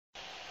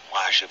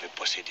je veux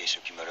posséder ce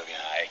qui me revient.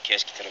 Ah, et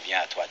qu'est-ce qui te revient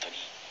à toi, Tony?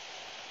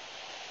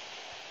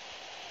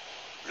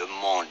 Le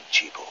monde,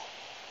 Chico.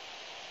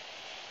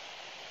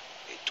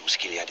 Et tout ce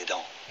qu'il y a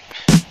dedans.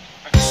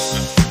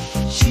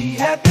 She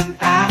had them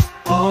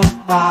apple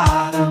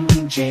bottom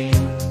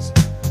jeans,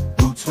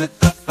 boots with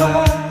the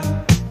fur.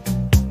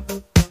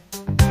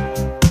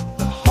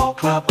 The whole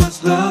club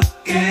was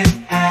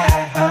looking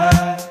at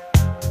her.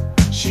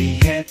 She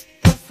hit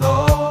the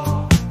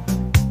floor.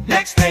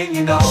 Next thing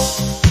you know,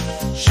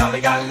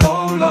 Charlie got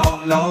low, low,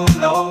 low,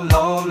 low,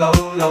 low,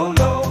 low, low,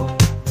 low.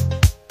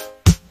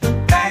 The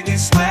baggy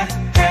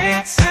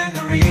sweatpants and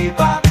the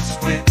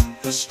Reeboks with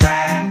the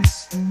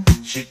straps.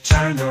 She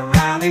turned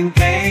around and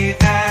gave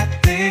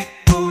that big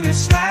booty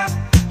slap.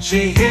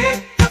 She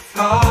hit the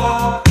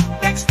floor.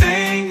 Next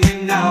thing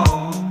you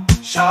know,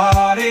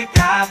 Shorty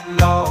got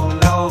low,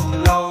 low,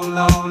 low,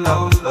 low,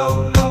 low, low,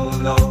 low,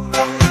 low,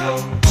 low, low.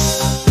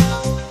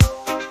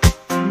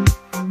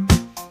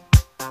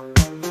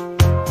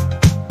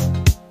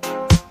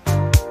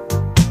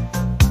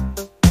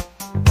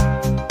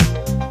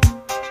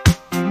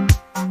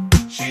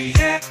 She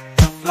hit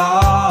the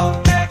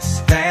floor.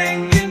 Next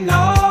thing you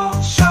know,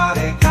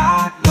 Shorty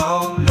got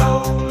low,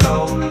 low,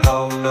 low,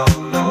 low, low,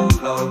 low,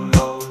 low,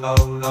 low,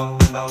 low, low,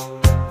 low.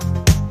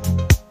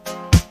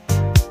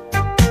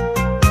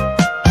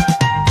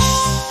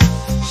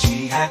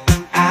 She had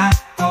them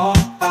apple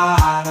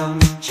bottom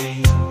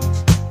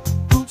jeans,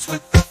 boots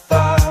with the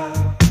fur.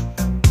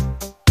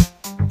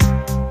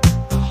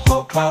 The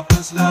whole club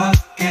was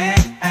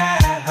looking